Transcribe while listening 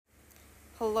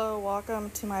Hello, welcome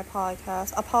to my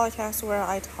podcast, a podcast where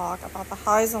I talk about the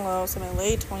highs and lows of my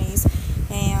late 20s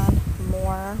and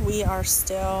more. We are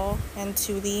still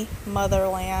into the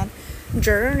motherland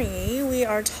journey. We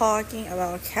are talking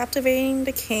about Captivating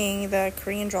the King, the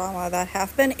Korean drama that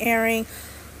have been airing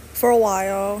for a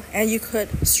while, and you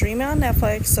could stream it on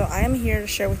Netflix. So I am here to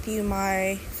share with you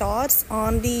my thoughts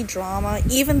on the drama,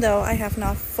 even though I have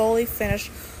not fully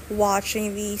finished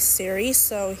watching the series.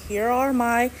 So here are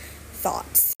my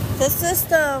thoughts. This is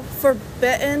the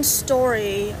forbidden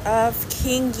story of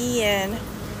King Ian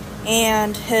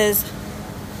and his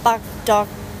bakdok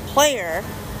player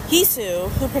Hisu,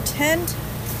 who pretend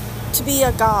to be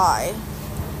a guy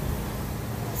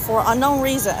for unknown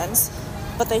reasons,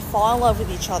 but they fall in love with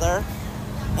each other,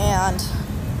 and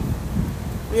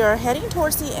we are heading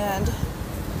towards the end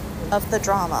of the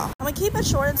drama. I'm gonna keep it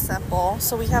short and simple.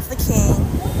 So we have the king,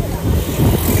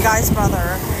 the guy's brother,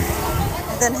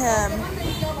 and then him,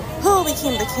 who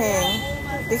became the king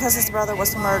because his brother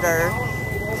was murdered,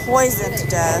 poisoned to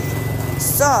death.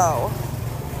 So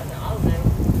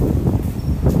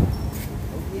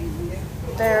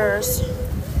there's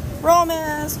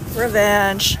romance,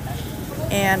 revenge,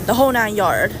 and the whole 9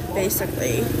 yards,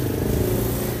 basically,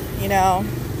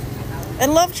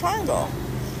 and love triangle,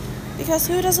 because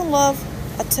who doesn't love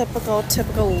a typical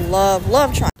love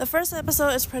triangle? The first episode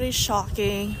is pretty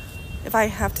shocking, if I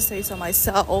have to say so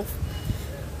myself.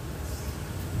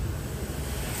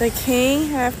 The king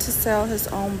have to sell his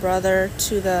own brother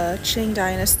to the Qing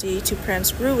dynasty, to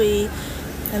Prince Rui,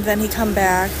 and then he come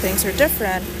back, things are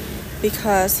different,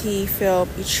 because he feel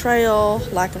betrayal,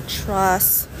 lack of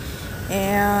trust,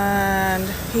 and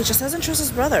he just doesn't trust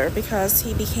his brother because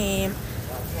he became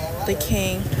the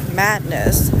king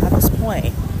madness at this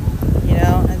point,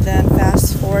 and then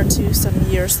fast forward to some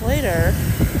years later,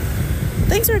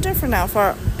 things are different now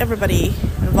for everybody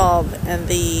involved in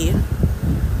the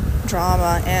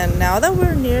drama. And now that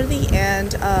we're near the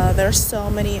end, there's so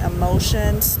many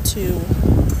emotions to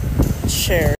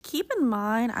share. Keep in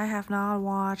mind, I have not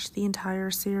watched the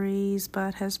entire series,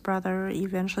 but his brother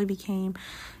eventually became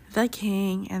the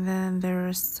king, and then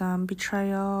there's some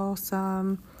betrayal,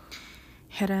 some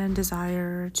hidden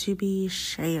desire to be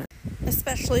shared,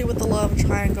 especially with the love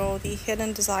triangle, the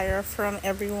hidden desire from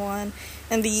everyone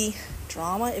in the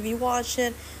drama. If you watch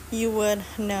it, you would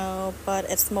know, but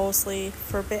it's mostly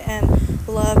forbidden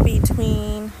love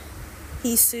between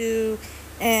Hisu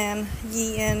and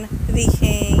Ian the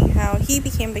king, how he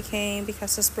became the king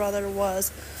because his brother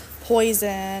was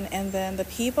poisoned, and then the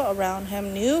people around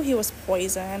him knew he was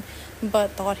poisoned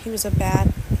but thought he was a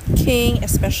bad king,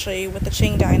 especially with the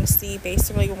Qing dynasty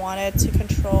basically wanted to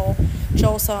control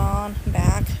Joseon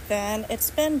back then. It's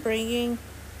been bringing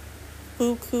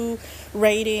buku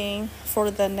rating for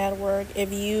the network.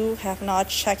 If you have not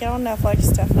checked it out on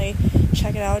Netflix, definitely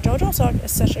check it out. Jo Jong-suk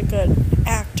is such a good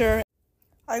actor.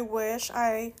 I wish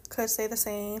I could say the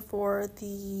same for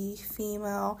the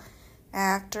female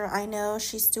actor. I know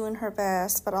she's doing her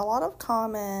best, but a lot of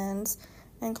comments,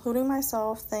 including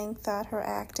myself, think that her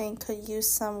acting could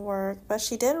use some work, but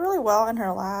she did really well in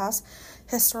her last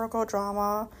historical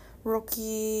drama,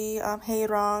 Rookie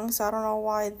Hae-rang, so I don't know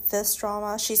why this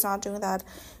drama she's not doing that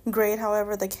great.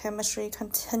 However, the chemistry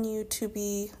continued to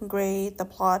be great, the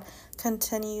plot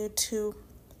continued to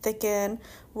thicken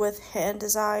with hidden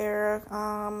desire,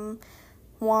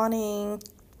 wanting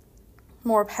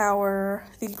more power.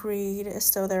 The greed is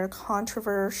still there.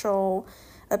 Controversial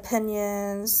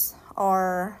opinions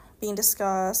are being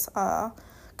discussed.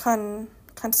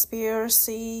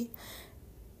 Conspiracy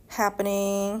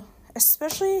happening,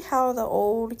 especially how the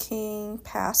old king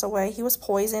passed away. He was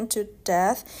poisoned to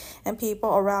death, and people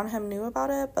around him knew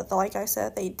about it, but like I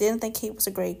said, they didn't think he was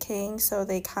a great king, so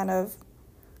they kind of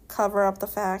cover up the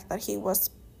fact that he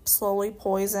was slowly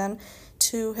poisoned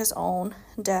to his own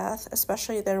death.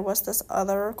 Especially there was this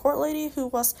other court lady who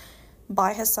was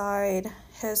by his side.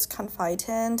 His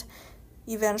confidant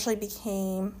eventually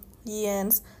became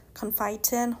Ian's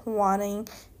confidant, wanting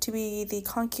to be the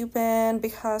concubine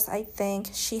because I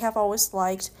think she have always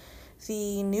liked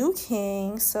the new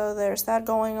king. So there's that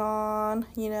going on,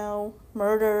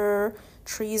 murder,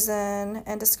 treason,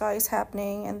 and disguise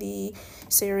happening in the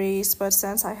series. But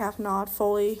since I have not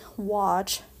fully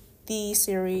watched the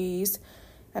series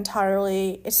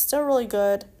entirely, it's still really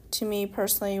good to me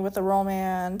personally, with the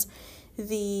romance,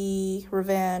 the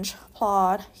revenge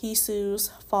plot. Hisu's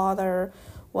father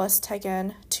was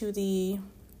taken to the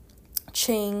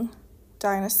Qing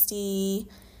dynasty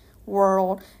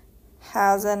world,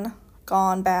 hasn't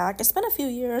gone back. It's been a few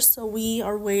years, so we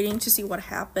are waiting to see what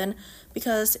happened,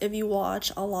 because if you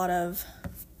watch a lot of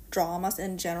dramas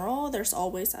in general, there's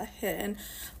always a hidden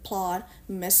plot,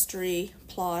 mystery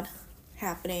plot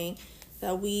happening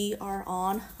that we are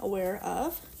unaware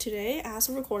of. Today, as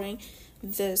of recording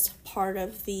this part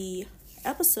of the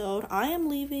episode, I am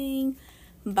leaving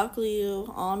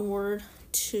Baguio onward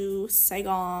to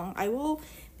Saigon. I will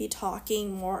be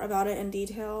talking more about it in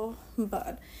detail,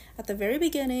 but at the very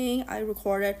beginning, I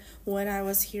recorded when I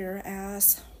was here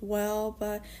as well.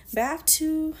 But back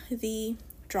to the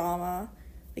drama,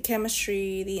 the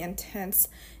chemistry, the intense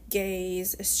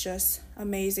gaze is just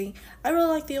amazing. I really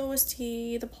like the OST,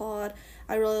 the plot.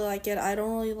 I really like it. I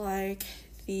don't really like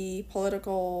the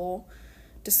political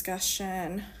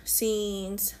discussion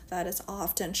scenes that is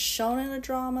often shown in a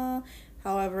drama.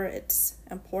 However, it's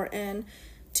important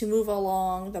to move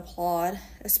along the plot,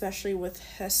 especially with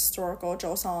historical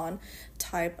Joseon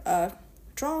type of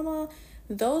drama.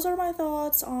 Those are my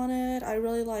thoughts on it. I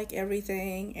really like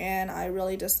everything, and I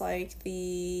really dislike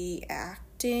the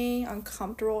acting,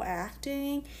 uncomfortable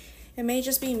acting. It may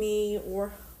just be me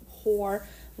or poor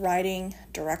writing,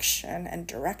 direction, and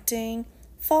directing.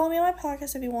 Follow me on my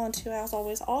podcast if you want to. As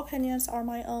always, all opinions are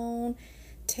my own.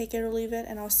 Take it or leave it,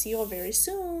 and I'll see you all very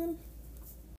soon.